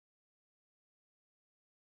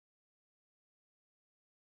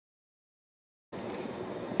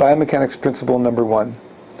Biomechanics principle number 1.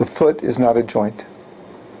 The foot is not a joint.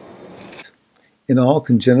 In all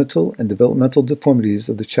congenital and developmental deformities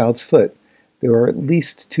of the child's foot, there are at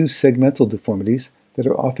least 2 segmental deformities that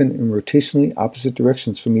are often in rotationally opposite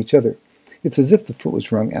directions from each other. It's as if the foot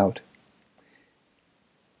was wrung out.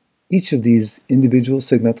 Each of these individual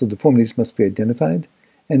segmental deformities must be identified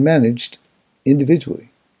and managed individually,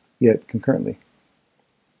 yet concurrently.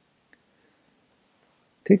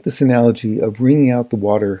 Take this analogy of wringing out the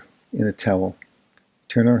water in a towel.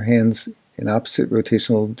 Turn our hands in opposite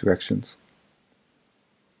rotational directions.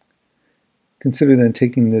 Consider then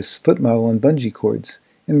taking this foot model on bungee cords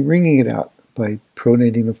and wringing it out by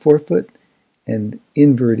pronating the forefoot and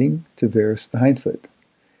inverting to varus the hindfoot.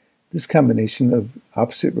 This combination of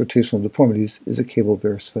opposite rotational deformities is a cable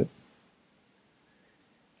varus foot.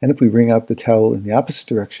 And if we wring out the towel in the opposite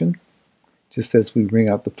direction, just as we wring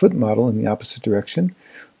out the foot model in the opposite direction,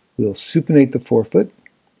 we'll supinate the forefoot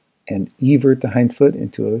and evert the hindfoot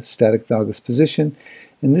into a static valgus position,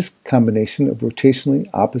 and this combination of rotationally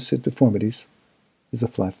opposite deformities is a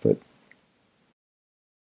flat foot.